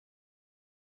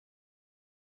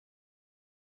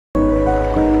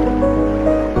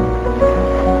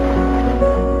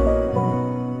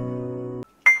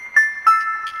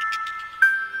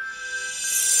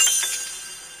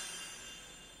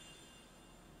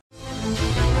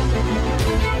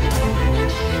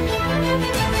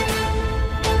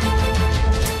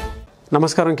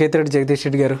నమస్కారం కేతిరెడ్డి జగదీష్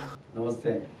రెడ్డి గారు.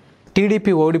 నమస్తే.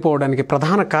 టీడీపీ ఓడిపోవడానికి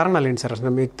ప్రధాన కారణాలు ఏంటి సార్?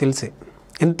 అసలు మీకు తెలిసి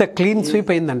ఎంత క్లీన్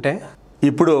స్వీప్ అయిందంటే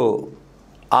ఇప్పుడు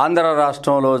ఆంధ్ర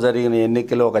రాష్ట్రంలో జరిగిన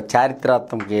ఎన్నికలు ఒక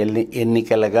చారిత్రాత్మక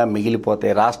ఎన్నికలుగా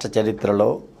మిగిలిపోతాయి. రాష్ట్ర చరిత్రలో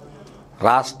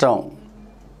రాష్ట్రం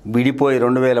విడిపోయి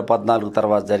 2014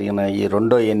 తర్వాత జరిగిన ఈ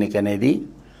రెండో ఎన్నిక అనేది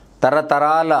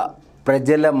తరతరాల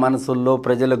ప్రజల మనసుల్లో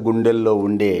ప్రజల గుండెల్లో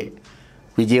ఉండే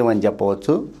విజయం అని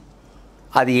చెప్పవచ్చు.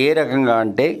 అది ఏ రకంగా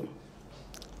అంటే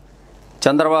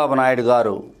చంద్రబాబు నాయుడు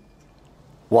గారు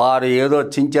వారు ఏదో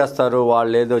చించేస్తారు,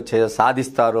 వాళ్ళు ఏదో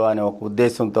సాధిస్తారు అనే ఒక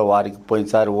ఉద్దేశంతో వారికి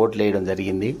పోయినసారి ఓట్లు వేయడం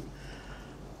జరిగింది.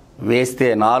 వేస్తే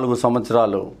 4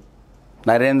 సంవత్సరాలు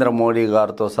నరేంద్ర మోడీ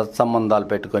గారితో సత్సంబంధాలు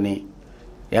పెట్టుకొని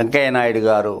వెంకయ్య నాయుడు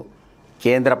గారు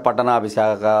కేంద్ర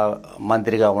పట్టణాభిషేక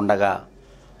మంత్రిగా ఉండగా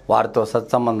వారితో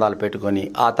సత్సంబంధాలు పెట్టుకొని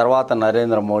ఆ తర్వాత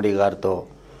నరేంద్ర మోడీ గారితో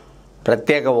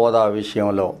ప్రత్యేక హోదా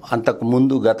విషయంలో అంతకు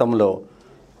ముందు గతంలో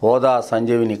హోదా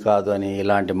సంజీవిని కాదు అని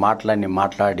ఇలాంటి మాటలన్నీ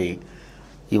మాట్లాడి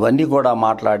ఇవన్నీ కూడా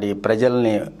మాట్లాడి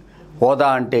ప్రజల్ని హోదా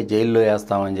అంటే జైల్లో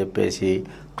వేస్తామని చెప్పేసి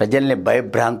ప్రజల్ని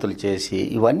భయభ్రాంతులు చేసి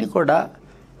ఇవన్నీ కూడా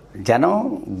జనం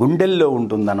గుండెల్లో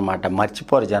ఉంటుందన్నమాట.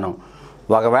 మర్చిపోరు జనం.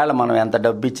 ఒకవేళ మనం ఎంత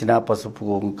డబ్బు ఇచ్చినా పసుపు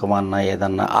కుంకుమన్నా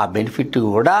ఏదన్నా ఆ బెనిఫిట్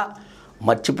కూడా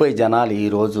మర్చిపోయి జనాలు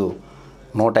ఈరోజు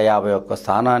 151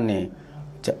 స్థానాన్ని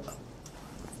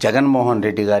జగన్మోహన్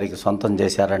రెడ్డి గారికి సొంతం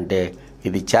చేశారంటే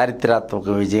ఇది చారిత్రాత్మక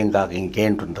విజయం కాక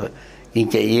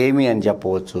ఇంకేంటుంటుంది, ఏమి అని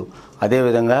చెప్పవచ్చు.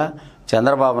 అదేవిధంగా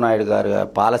చంద్రబాబు నాయుడు గారు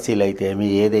పాలసీలు అయితే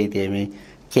ఏదైతే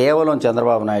కేవలం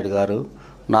చంద్రబాబు నాయుడు గారు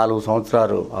 4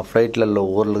 సంవత్సరాలు ఆ ఫ్లైట్లలో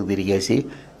ఊర్లకు తిరిగేసి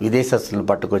విదేశస్తులను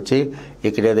పట్టుకొచ్చి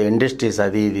ఇక్కడేదో ఇండస్ట్రీస్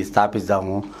అది ఇది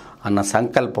స్థాపిద్దాము అన్న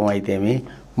సంకల్పం అయితేమి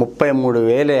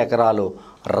 33,000 ఎకరాలు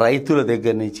రైతుల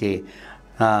దగ్గర నుంచి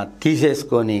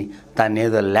తీసేసుకొని దాన్ని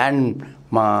ఏదో ల్యాండ్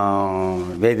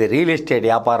రియల్ ఎస్టేట్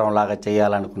వ్యాపారం లాగా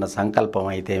చేయాలనుకున్న సంకల్పం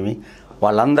అయితేమి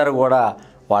వాళ్ళందరూ కూడా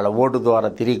వాళ్ళ ఓటు ద్వారా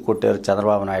తిరిగి కొట్టారు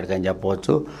చంద్రబాబు నాయుడు అని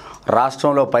చెప్పవచ్చు.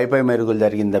 రాష్ట్రంలో పై మెరుగులు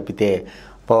జరిగింది తప్పితే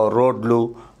రోడ్లు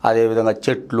అదేవిధంగా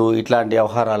చెట్లు ఇట్లాంటి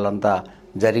వ్యవహారాలంతా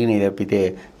జరిగినాయి తప్పితే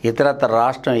ఇతరత్ర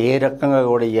రాష్ట్రం ఏ రకంగా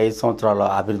కూడా ఈ 5 సంవత్సరాలు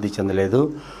అభివృద్ధి చెందలేదు.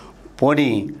 పోనీ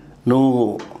నువ్వు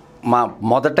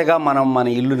మొదటగా మనం మన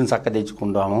ఇల్లుని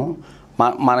చక్కదిద్దుకుంటాము,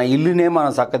 మన ఇల్లునే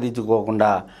మనం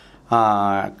చక్కదిద్దుకోకుండా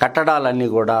కట్టడాలన్నీ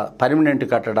కూడా పర్మనెంట్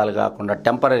కట్టడాలు కాకుండా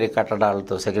టెంపరీ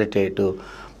కట్టడాలతో సెక్రటరియట్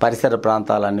పరిసర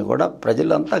ప్రాంతాలన్నీ కూడా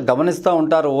ప్రజలంతా గమనిస్తూ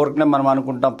ఉంటారు. ఊరికనే మనం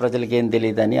అనుకుంటాం ప్రజలకి ఏం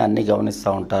తెలియదని అన్నీ గమనిస్తూ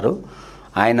ఉంటారు.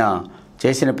 ఆయన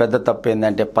చేసిన పెద్ద తప్పు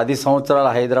ఏంటంటే 10 సంవత్సరాలు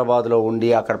హైదరాబాద్లో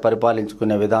ఉండి అక్కడ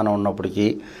పరిపాలించుకునే విధానం ఉన్నప్పటికీ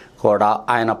కూడా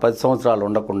ఆయన 10 సంవత్సరాలు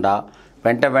ఉండకుండా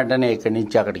వెంటనే ఇక్కడి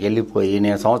నుంచి అక్కడికి వెళ్ళిపోయి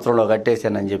నేను సంవత్సరంలో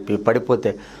కట్టేశానని చెప్పి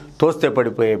తోస్తే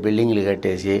పడిపోయే బిల్డింగ్లు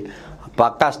కట్టేసి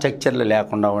పక్కా స్ట్రక్చర్లు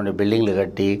లేకుండా ఉండే బిల్డింగ్లు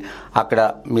కట్టి అక్కడ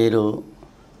మీరు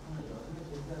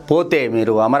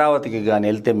అమరావతికి కానీ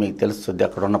వెళ్తే మీకు తెలుస్తుంది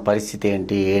అక్కడ ఉన్న పరిస్థితి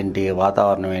ఏంటి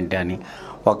వాతావరణం ఏంటి అని.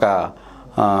 ఒక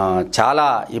చాలా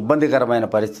ఇబ్బందికరమైన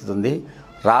పరిస్థితి ఉంది.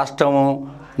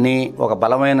 రాష్ట్రంని ఒక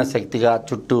బలమైన శక్తిగా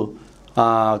చుట్టూ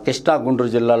కృష్ణా గుంటూరు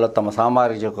జిల్లాలో తమ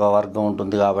సామాజిక వర్గం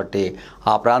ఉంటుంది కాబట్టి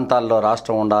ఆ ప్రాంతాల్లో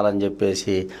రాష్ట్రం ఉండాలని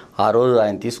చెప్పేసి ఆ రోజు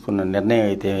ఆయన తీసుకున్న నిర్ణయం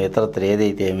అయితే ఇతరత్ర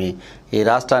ఏదైతేమి ఈ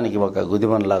రాష్ట్రానికి ఒక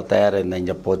గుదిమనలాగా తయారైందని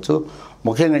చెప్పవచ్చు.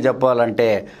 ముఖ్యంగా చెప్పాలంటే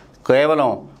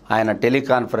కేవలం ఆయన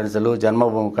టెలికాన్ఫరెన్సులు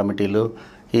జన్మభూమి కమిటీలు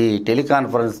ఈ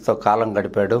టెలికాన్ఫరెన్స్తో కాలం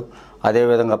గడిపాడు.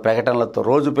 అదేవిధంగా ప్రకటనలతో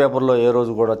రోజు పేపర్లో ఏ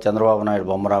రోజు కూడా చంద్రబాబు నాయుడు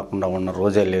బొమ్మ రాకుండా ఉన్న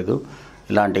రోజే లేదు.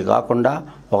 ఇలాంటివి కాకుండా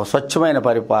ఒక స్వచ్ఛమైన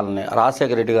పరిపాలన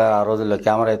రాజశేఖర రెడ్డి గారు ఆ రోజుల్లో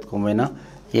కెమెరా ఎత్తుకుపోయినా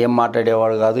ఏం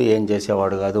మాట్లాడేవాడు కాదు, ఏం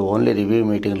చేసేవాడు కాదు. ఓన్లీ రివ్యూ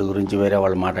మీటింగ్ల గురించి వేరే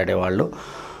వాళ్ళు మాట్లాడేవాళ్ళు.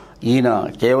 ఈయన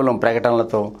కేవలం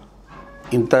ప్రకటనలతో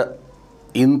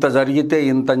ఇంత జరిగితే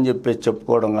ఇంత అని చెప్పేసి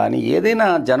చెప్పుకోవడం కానీ ఏదైనా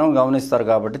జనం గమనిస్తారు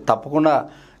కాబట్టి తప్పకుండా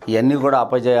ఇవన్నీ కూడా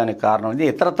అపజయానికి కారణం ఇది.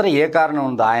 ఇతరత్ర ఏ కారణం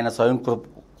ఉందో ఆయన స్వయం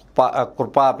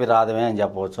కృపాభిరాధమే అని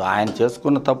చెప్పవచ్చు. ఆయన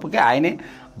చేసుకున్న తప్పుకి ఆయనే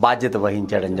బాధ్యత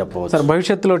వహించాడని చెప్పవచ్చు. సార్,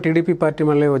 భవిష్యత్తులో టీడీపీ పార్టీ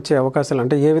మళ్ళీ వచ్చే అవకాశాలు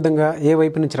అంటే ఏ విధంగా ఏ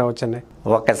వైపు నుంచి రావచ్చండి?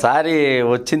 ఒక్కసారి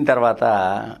వచ్చిన తర్వాత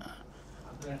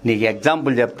నీకు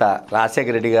ఎగ్జాంపుల్ చెప్తా.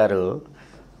 రాజశేఖర రెడ్డి గారు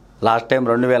లాస్ట్ టైం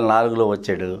 2004లో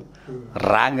వచ్చాడు.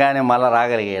 రాగానే మళ్ళీ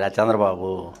రాగలిగాడు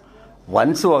చంద్రబాబు.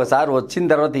 ఒకసారి వచ్చిన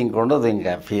తర్వాత ఇంకొండదు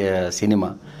ఇంకా సినిమా.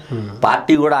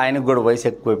 పార్టీ కూడా ఆయనకు కూడా వయసు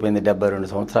ఎక్కువైపోయింది, 72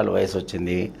 సంవత్సరాల వయసు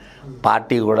వచ్చింది.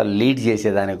 పార్టీ కూడా లీడ్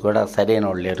చేసేదానికి కూడా సరైన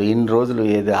వాళ్ళు లేరు. ఇన్ని రోజులు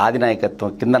ఆది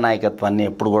నాయకత్వం కింద నాయకత్వాన్ని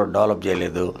ఎప్పుడు కూడా డెవలప్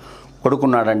చేయలేదు.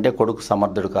 కొడుకున్నాడంటే కొడుకు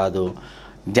సమర్థుడు కాదు,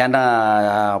 జన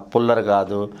పుల్లరు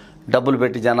కాదు, డబ్బులు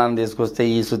పెట్టి జనాన్ని తీసుకొస్తే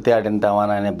ఈ సుత్తి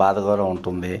ఆడింతామని అనే బాధ కూడా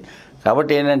ఉంటుంది.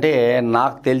 కాబట్టి ఏంటంటే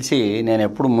నాకు తెలిసి నేను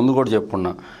ఎప్పుడు ముందు కూడా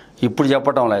చెప్పుకున్నా, ఇప్పుడు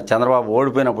చెప్పటంలే, చంద్రబాబు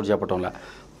ఓడిపోయినప్పుడు చెప్పటంలే.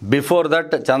 బిఫోర్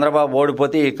దట్ చంద్రబాబు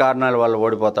ఓడిపోతే ఈ కారణాల వల్ల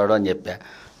ఓడిపోతాడు అని చెప్పా.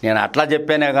 నేను అట్లా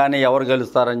చెప్పానే కానీ ఎవరు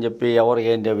గెలుస్తారని చెప్పి ఎవరికి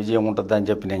ఏంటి విజయం ఉంటుందని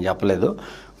చెప్పి నేను చెప్పలేదు.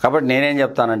 కాబట్టి నేనేం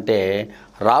చెప్తానంటే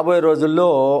రాబోయే రోజుల్లో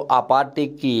ఆ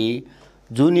పార్టీకి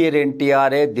జూనియర్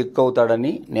ఎన్టీఆరే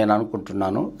దిక్కవుతాడని నేను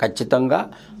అనుకుంటున్నాను. ఖచ్చితంగా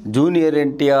జూనియర్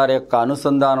ఎన్టీఆర్ యొక్క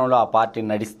అనుసంధానంలో ఆ పార్టీ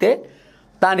నడిస్తే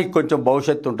దానికి కొంచెం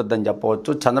భవిష్యత్తు ఉంటుందని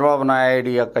చెప్పవచ్చు. చంద్రబాబు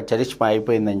నాయుడు యొక్క చరిష్మా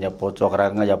అయిపోయిందని చెప్పవచ్చు. ఒక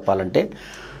రకంగా చెప్పాలంటే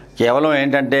కేవలం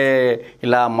ఏంటంటే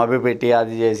ఇలా మభ్యపెట్టి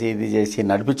అది చేసి ఇది చేసి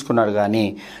నడిపించుకున్నాడు. కానీ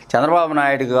చంద్రబాబు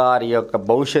నాయుడు గారి యొక్క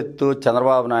భవిష్యత్తు,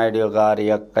 చంద్రబాబు నాయుడు గారి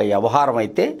యొక్క వ్యవహారం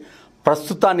అయితే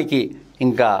ప్రస్తుతానికి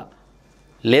ఇంకా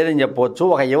లేదని చెప్పవచ్చు.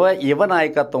 ఒక యువ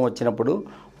నాయకత్వం వచ్చినప్పుడు,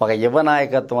 ఒక యువ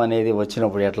నాయకత్వం అనేది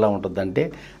వచ్చినప్పుడు ఎట్లా ఉంటుందంటే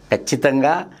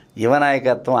ఖచ్చితంగా యువ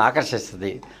నాయకత్వం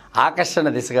ఆకర్షిస్తుంది, ఆకర్షణ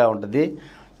దిశగా ఉంటుంది.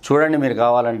 చూడండి, మీరు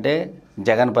కావాలంటే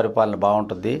జగన్ పరిపాలన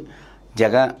బాగుంటుంది.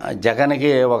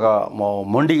 జగన్కి ఒక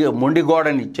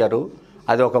మొండిగోడని ఇచ్చారు.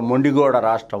 అది ఒక మొండిగోడ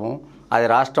రాష్ట్రము. అది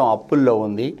రాష్ట్రం అప్పుల్లో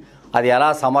ఉంది. అది ఎలా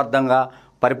సమర్థంగా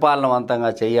పరిపాలనవంతంగా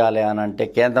చేయాలి అని అంటే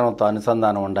కేంద్రంతో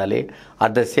అనుసంధానం ఉండాలి.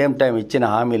 అట్ ద సేమ్ టైం ఇచ్చిన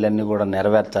హామీలన్నీ కూడా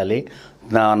నెరవేర్చాలి.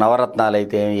 నవరత్నాలు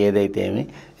అయితే ఏదైతే ఏమి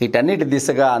వీటన్నిటి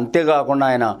దిశగా. అంతేకాకుండా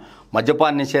ఆయన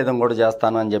మద్యపాన నిషేధం కూడా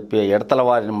చేస్తానని చెప్పి ఎడతల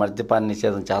వారిని మద్యపాన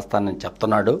నిషేధం చేస్తానని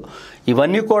చెప్తున్నాడు.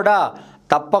 ఇవన్నీ కూడా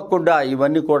తప్పకుండా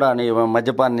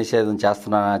మద్యపాన నిషేధం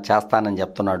చేస్తానని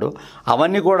చెప్తున్నాడు.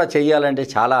 అవన్నీ కూడా చేయాలంటే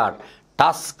చాలా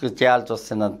టాస్క్ చేయాల్సి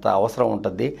వస్తున్నంత అవసరం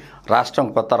ఉంటుంది. రాష్ట్రం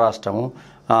కొత్త రాష్ట్రము,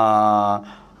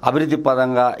 అభివృద్ధి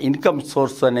పదంగా ఇన్కమ్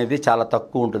సోర్స్ అనేది చాలా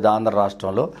తక్కువ ఉంటుంది ఆంధ్ర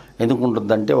రాష్ట్రంలో. ఎందుకు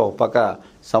ఉంటుందంటే ఒక పక్క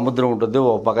సముద్రం ఉంటుంది,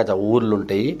 ఒక పక్క ఊర్లు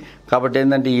ఉంటాయి. కాబట్టి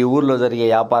ఏంటంటే ఈ ఊర్లో జరిగే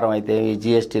వ్యాపారం అయితే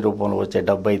జిఎస్టీ రూపంలో వచ్చే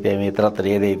డబ్బు అయితే ఇతరత్ర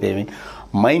ఏదైతేమి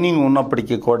మైనింగ్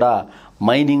ఉన్నప్పటికీ కూడా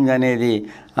మైనింగ్ అనేది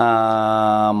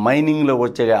మైనింగ్లో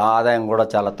వచ్చే ఆదాయం కూడా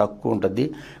చాలా తక్కువ ఉంటుంది.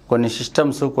 కొన్ని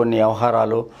సిస్టమ్స్, కొన్ని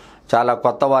వ్యవహారాలు చాలా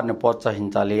కొత్త వారిని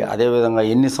ప్రోత్సహించాలి. అదేవిధంగా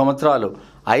 5 సంవత్సరాలు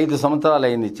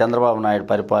అయింది చంద్రబాబు నాయుడు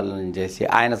పరిపాలన చేసి.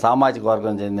 ఆయన సామాజిక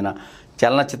వర్గం చెందిన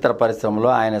చలనచిత్ర పరిశ్రమలో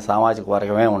ఆయన సామాజిక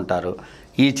వర్గమే ఉంటారు.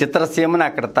 ఈ చిత్రసీమను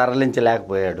అక్కడ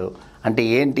తరలించలేకపోయాడు. అంటే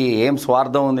ఏం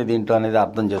స్వార్థం ఉంది దీంట్లో అనేది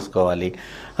అర్థం చేసుకోవాలి.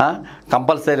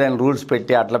 కంపల్సరీ అయిన రూల్స్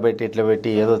పెట్టి అట్లా పెట్టి ఇట్లా పెట్టి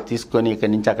ఏదో తీసుకొని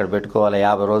ఇక్కడి నుంచి అక్కడ పెట్టుకోవాలి.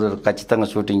 50 రోజులు ఖచ్చితంగా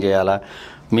షూటింగ్ చేయాలా,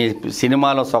 మీ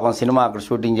సినిమాలో సగం సినిమా అక్కడ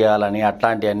షూటింగ్ చేయాలని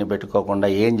అట్లాంటివన్నీ పెట్టుకోకుండా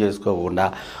ఏం చేసుకోకుండా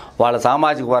వాళ్ళ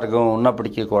సామాజిక వర్గం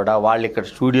ఉన్నప్పటికీ కూడా వాళ్ళు ఇక్కడ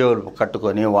స్టూడియోలు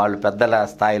కట్టుకొని వాళ్ళు పెద్దల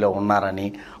స్థాయిలో ఉన్నారని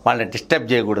వాళ్ళని డిస్టర్బ్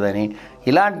చేయకూడదని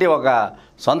ఇలాంటి ఒక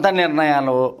సొంత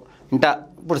నిర్ణయాలు.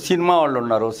 ఇప్పుడు సినిమా వాళ్ళు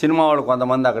ఉన్నారు, సినిమా వాళ్ళు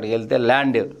కొంతమంది అక్కడికి వెళ్తే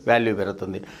ల్యాండ్ వాల్యూ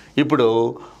పెరుగుతుంది. ఇప్పుడు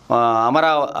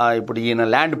ఇప్పుడు ఈయన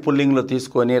ల్యాండ్ పుల్లింగ్లో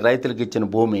తీసుకొని రైతులకు ఇచ్చిన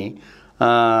భూమి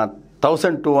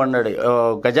 1200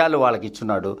 గజాలు వాళ్ళకి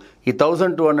ఇచ్చున్నాడు. ఈ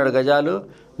 1200 గజాలు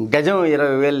గజం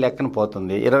 20,000 లెక్కన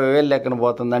పోతుంది. 20,000 లెక్కన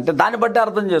పోతుంది అంటే దాన్ని బట్టి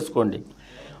అర్థం చేసుకోండి.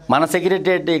 మన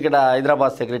సెక్రటేరియట్ ఇక్కడ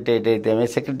హైదరాబాద్ సెక్రటేరియట్ అయితే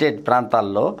సెక్రటేరియట్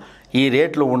ప్రాంతాల్లో ఈ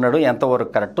రేట్లు ఉండడం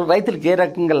ఎంతవరకు కరెక్ట్, రైతులకు ఏ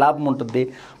రకంగా లాభం ఉంటుంది.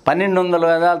 1200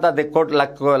 గజాలతో అది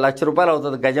లక్ష రూపాయలు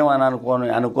అవుతుంది గజం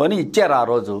అని అనుకొని ఇచ్చారు ఆ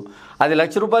రోజు. అది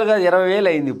 ₹1,00,000 కాదు 20,000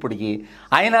 అయింది ఇప్పటికి.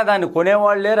 అయినా దాన్ని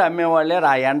కొనేవాళ్ళు లేరు, అమ్మేవాళ్ళు లేరు.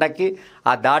 ఆ ఎండకి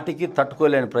ఆ దాటికి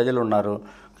తట్టుకోలేని ప్రజలు ఉన్నారు.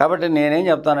 కాబట్టి నేనేం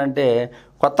చెప్తానంటే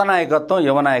కొత్త నాయకత్వం,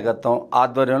 యువ నాయకత్వం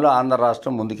ఆధ్వర్యంలో ఆంధ్ర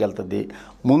రాష్ట్రం ముందుకెళ్తుంది.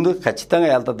 ముందుకు ఖచ్చితంగా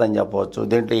వెళ్తుందని చెప్పవచ్చు.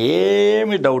 దీంట్లో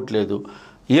ఏమీ డౌట్ లేదు.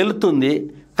 వెళుతుంది.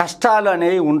 కష్టాలు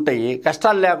అనేవి ఉంటాయి.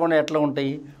 కష్టాలు లేకుండా ఎట్లా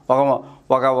ఉంటాయి?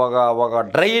 ఒక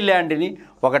డ్రై ల్యాండ్ని,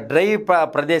 ఒక డ్రై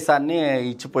ప్రదేశాన్ని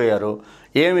ఇచ్చిపోయారు.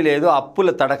 ఏమీ లేదు, అప్పుల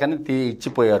తడకని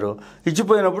ఇచ్చిపోయారు.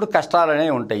 ఇచ్చిపోయినప్పుడు కష్టాలు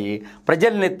అనేవి ఉంటాయి.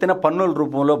 ప్రజలను ఎత్తిన పన్నుల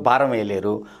రూపంలో భారం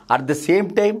వేయలేరు. అట్ ద సేమ్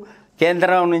టైం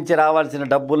కేంద్రం నుంచి రావాల్సిన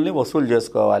డబ్బుల్ని వసూలు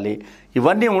చేసుకోవాలి.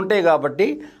 ఇవన్నీ ఉంటాయి. కాబట్టి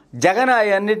జగన్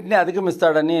అన్నింటినీ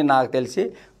అధిగమిస్తాడని నాకు తెలిసి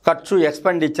ఖర్చు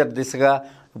ఎక్స్పెండిచర్ దిశగా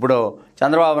ఇప్పుడు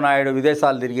చంద్రబాబు నాయుడు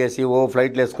విదేశాలు తిరిగేసి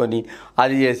ఫ్లైట్లు వేసుకొని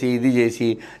అది చేసి ఇది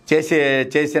చేసి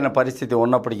చేసిన పరిస్థితి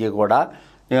ఉన్నప్పటికీ కూడా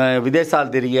విదేశాలు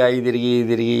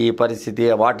తిరిగి ఈ పరిస్థితి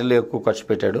వాటిలో ఎక్కువ ఖర్చు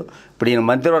పెట్టాడు. ఇప్పుడు ఈయన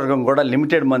మంత్రివర్గం కూడా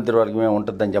లిమిటెడ్ మంత్రివర్గమే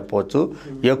ఉంటుందని చెప్పవచ్చు.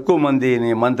 ఎక్కువ మందిని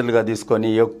మంత్రులుగా తీసుకొని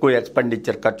ఎక్కువ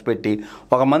ఎక్స్పెండిచర్ ఖర్చు పెట్టి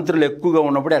ఒక మంత్రులు ఎక్కువగా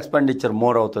ఉన్నప్పుడు ఎక్స్పెండిచర్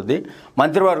మోర్ అవుతుంది.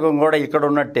 మంత్రివర్గం కూడా ఇక్కడ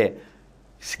ఉన్నట్టే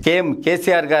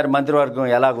కేసీఆర్ గారి మంత్రివర్గం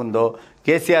ఎలాగుందో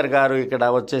కేసీఆర్ గారు ఇక్కడ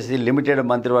వచ్చేసి లిమిటెడ్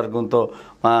మంత్రివర్గంతో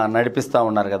నడిపిస్తూ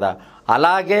ఉన్నారు కదా.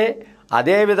 అలాగే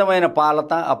అదే విధమైన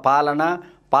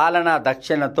పాలన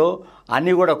దక్షిణతో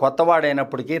అన్నీ కూడా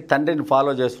కొత్తవాడైనప్పటికీ తండ్రిని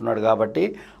ఫాలో చేస్తున్నాడు. కాబట్టి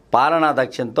పాలనా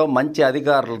దక్షిణతో మంచి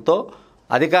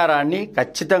అధికారాన్ని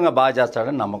ఖచ్చితంగా బాగా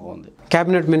చేస్తాడని నమ్మకం ఉంది.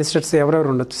 క్యాబినెట్ మినిస్టర్స్ ఎవరెవరు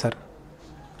ఉండొచ్చు సార్?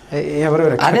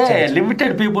 అదే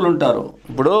లిమిటెడ్ పీపుల్ ఉంటారు.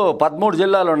 ఇప్పుడు 13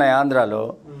 జిల్లాలు ఉన్నాయి ఆంధ్రాలో.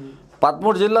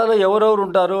 13 జిల్లాలో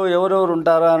ఎవరెవరు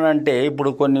ఉంటారు అని అంటే ఇప్పుడు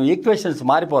కొన్ని ఈక్వేషన్స్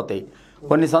మారిపోతాయి.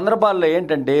 కొన్ని సందర్భాల్లో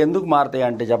ఏంటంటే ఎందుకు మారుతాయి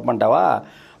అంటే చెప్పమంటావా,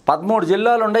 13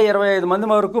 జిల్లాలు ఉండే 25 మంది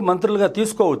వరకు మంత్రులుగా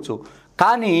తీసుకోవచ్చు.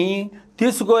 కానీ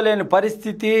తీసుకోలేని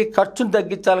పరిస్థితి, ఖర్చును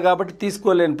తగ్గించాలి కాబట్టి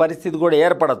తీసుకోలేని పరిస్థితి కూడా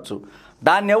ఏర్పడచ్చు.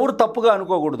 దాన్ని ఎవరు తప్పుగా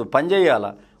అనుకోకూడదు, పనిచేయాల.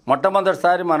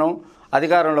 మొట్టమొదటిసారి మనం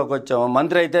అధికారంలోకి వచ్చాము,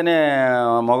 మంత్రి అయితేనే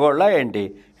మగోళ్ళ ఏంటి?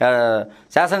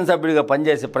 శాసనసభ్యుడిగా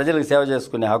పనిచేసి ప్రజలకు సేవ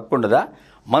చేసుకునే హక్కు ఉండదా?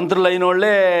 మంత్రులు అయిన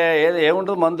వాళ్ళే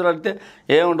ఏముంటుంది, మంత్రులు అయితే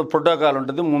ఏముంటుంది, ప్రోటోకాల్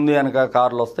ఉంటుంది, ముందు వెనక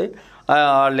కార్లు వస్తాయి,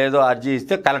 వాళ్ళు ఏదో అర్జీ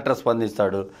ఇస్తే కలెక్టర్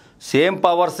స్పందిస్తాడు. సేమ్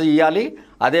పవర్స్ ఇవ్వాలి.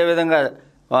 అదేవిధంగా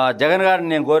జగన్ గారిని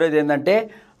నేను కోరేది ఏంటంటే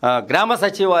గ్రామ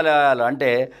సచివాలయాలు అంటే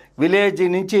విలేజ్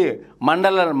నుంచి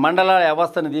మండల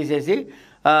వ్యవస్థను తీసేసి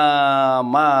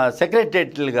మా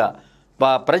సెక్రటరియట్లుగా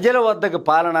ప్రజల వద్దకు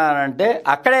పాలన అంటే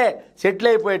అక్కడే సెటిల్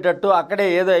అయిపోయేటట్టు, అక్కడే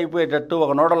ఏదో అయిపోయేటట్టు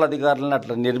ఒక నోడల్ అధికారులను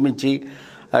అట్లా నిర్మించి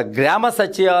గ్రామ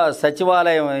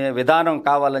సచివాలయం విధానం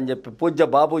కావాలని చెప్పి పూజ్య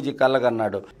బాబూజీ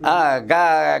కళ్ళగన్నాడు.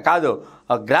 కాదు,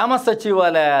 గ్రామ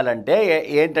సచివాలయాలంటే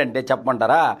ఏంటంటే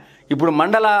చెప్పమంటారా? ఇప్పుడు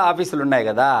మండల ఆఫీసులు ఉన్నాయి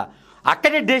కదా,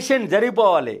 అక్కడే డెసిషన్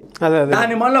జరిగిపోవాలి.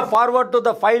 దాని మళ్ళీ forward to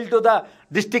the file to the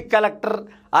district collector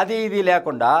అది ఇది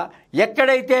లేకుండా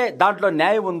ఎక్కడైతే దాంట్లో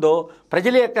న్యాయం ఉందో,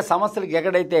 ప్రజల యొక్క సమస్యలకు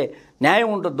ఎక్కడైతే న్యాయం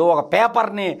ఉంటుందో ఒక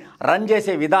పేపర్ని రన్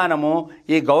చేసే విధానము,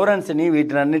 ఈ గవర్నెన్స్ని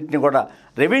వీటినన్నింటినీ కూడా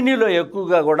రెవెన్యూలో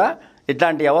ఎక్కువగా కూడా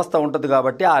ఇట్లాంటి వ్యవస్థ ఉంటుంది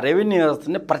కాబట్టి ఆ రెవెన్యూ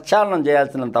వ్యవస్థని ప్రక్షాళనం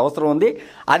చేయాల్సినంత అవసరం ఉంది.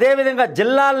 అదేవిధంగా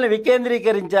జిల్లాలను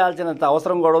వికేంద్రీకరించాల్సినంత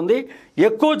అవసరం కూడా ఉంది.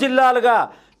 ఎక్కువ జిల్లాలుగా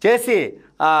చేసి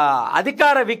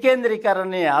అధికార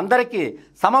వికేంద్రీకరణని అందరికీ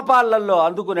సమపాలనలో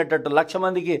అందుకునేటట్టు, 1,00,000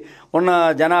 మందికి ఉన్న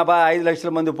జనాభా 5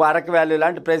 లక్షల మంది అరకు వ్యాలీ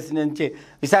లాంటి ప్లేస్ నుంచి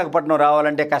విశాఖపట్నం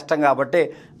రావాలంటే కష్టం కాబట్టి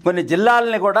కొన్ని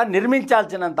జిల్లాలని కూడా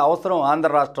నిర్మించాల్సినంత అవసరం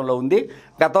ఆంధ్ర రాష్ట్రంలో ఉంది.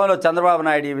 గతంలో చంద్రబాబు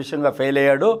నాయుడు ఈ విషయంగా ఫెయిల్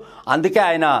అయ్యాడు. అందుకే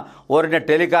ఆయన ఊరిన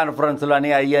టెలికాన్ఫరెన్స్లు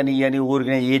అని అయ్యని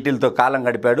ఊరిని వీటిలతో కాలం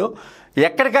గడిపాడు.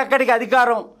 ఎక్కడికక్కడికి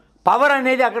అధికారం పవర్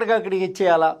అనేది అక్కడికక్కడికి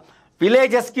ఇచ్చేయాలా,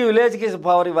 విలేజ్కి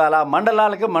పవర్ ఇవ్వాలా,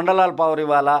 మండలాల పవర్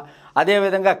ఇవ్వాలా.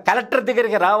 అదేవిధంగా కలెక్టర్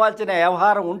దగ్గరికి రావాల్సిన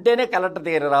వ్యవహారం ఉంటేనే కలెక్టర్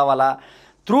దగ్గరికి రావాలా.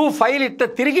 త్రూ ఫైల్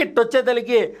తిరిగి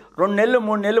వచ్చేతలికి 2 నెలలు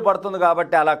 3 నెలలు పడుతుంది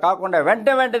కాబట్టి అలా కాకుండా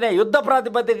వెంటనే యుద్ధ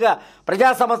ప్రాతిపదికగా ప్రజా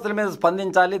సమస్యల మీద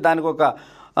స్పందించాలి. దానికి ఒక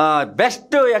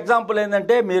బెస్ట్ ఎగ్జాంపుల్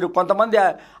ఏంటంటే, మీరు కొంతమంది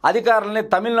అధికారులని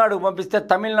తమిళనాడుకు పంపిస్తే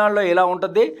తమిళనాడులో ఇలా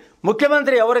ఉంటుంది,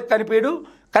 ముఖ్యమంత్రి ఎవరికి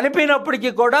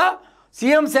కనిపినప్పటికీ కూడా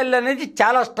సీఎం సెల్ అనేది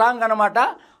చాలా స్ట్రాంగ్ అన్నమాట.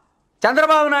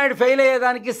 చంద్రబాబు నాయుడు ఫెయిల్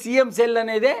అయ్యేదానికి సీఎం సెల్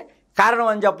అనేదే కారణం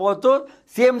అని చెప్పవచ్చు.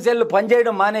 సీఎం సెల్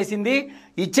పనిచేయడం మానేసింది,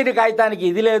 ఇచ్చిన కాగితానికి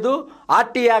ఇది లేదు,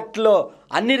 ఆర్టీ యాక్ట్లో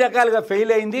అన్ని రకాలుగా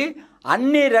ఫెయిల్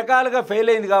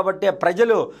అయింది కాబట్టి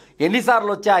ప్రజలు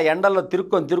ఎన్నిసార్లు వచ్చి ఆ ఎండల్లో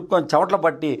తిరుక్కొని చెమటలు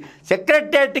పట్టి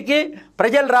సెక్రటరియట్కి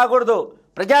ప్రజలు రాకూడదు,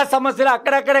 ప్రజా సమస్యలు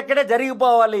అక్కడెక్కడెక్కడే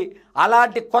జరిగిపోవాలి.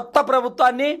 అలాంటి కొత్త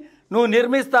ప్రభుత్వాన్ని నువ్వు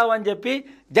నిర్మిస్తావని చెప్పి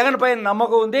జగన్ పైన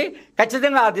నమ్మకం ఉంది.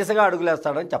 ఖచ్చితంగా ఆ దిశగా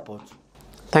అడుగులేస్తాడని చెప్పవచ్చు.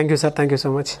 Thank you sir, thank you so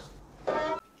much.